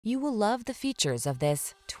You will love the features of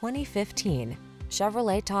this 2015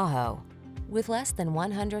 Chevrolet Tahoe. With less than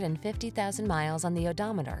 150,000 miles on the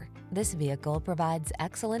odometer, this vehicle provides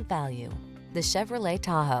excellent value. The Chevrolet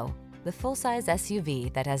Tahoe, the full-size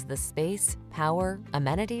SUV that has the space, power,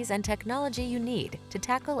 amenities, and technology you need to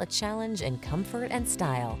tackle a challenge in comfort and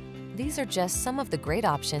style. These are just some of the great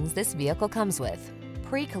options this vehicle comes with: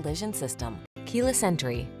 pre-collision system, keyless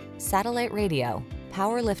entry, satellite radio,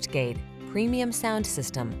 power liftgate, premium sound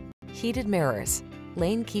system, heated mirrors,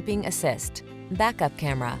 lane keeping assist, backup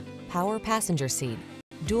camera, power passenger seat,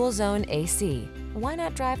 dual zone AC. Why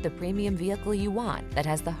not drive the premium vehicle you want that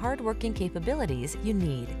has the hard-working capabilities you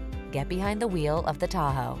need? Get behind the wheel of the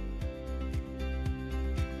Tahoe.